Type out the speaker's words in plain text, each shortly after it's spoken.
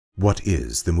What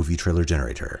is the Movie Trailer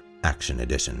Generator Action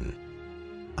Edition?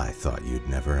 I thought you'd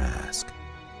never ask.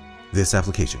 This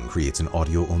application creates an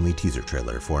audio-only teaser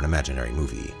trailer for an imaginary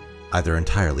movie, either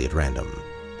entirely at random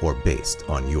or based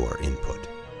on your input.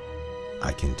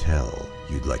 I can tell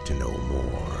you'd like to know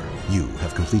more. You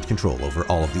have complete control over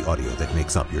all of the audio that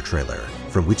makes up your trailer,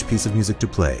 from which piece of music to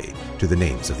play to the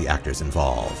names of the actors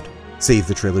involved. Save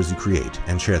the trailers you create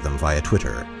and share them via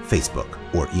Twitter, Facebook,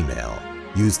 or email.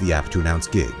 Use the app to announce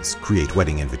gigs, create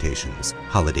wedding invitations,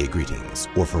 holiday greetings,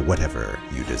 or for whatever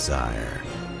you desire.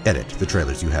 Edit the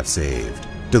trailers you have saved.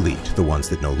 Delete the ones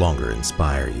that no longer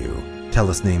inspire you. Tell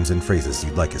us names and phrases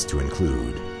you'd like us to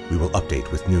include. We will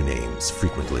update with new names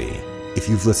frequently. If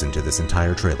you've listened to this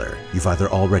entire trailer, you've either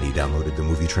already downloaded the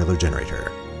Movie Trailer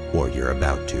Generator, or you're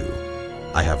about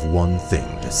to. I have one thing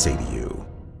to say to you.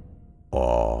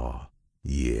 Aw,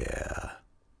 yeah.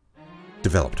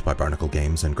 Developed by Barnacle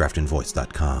Games and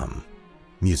GraftonVoice.com.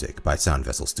 Music by Sound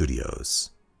Vessel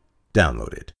Studios.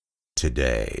 Download it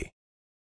today.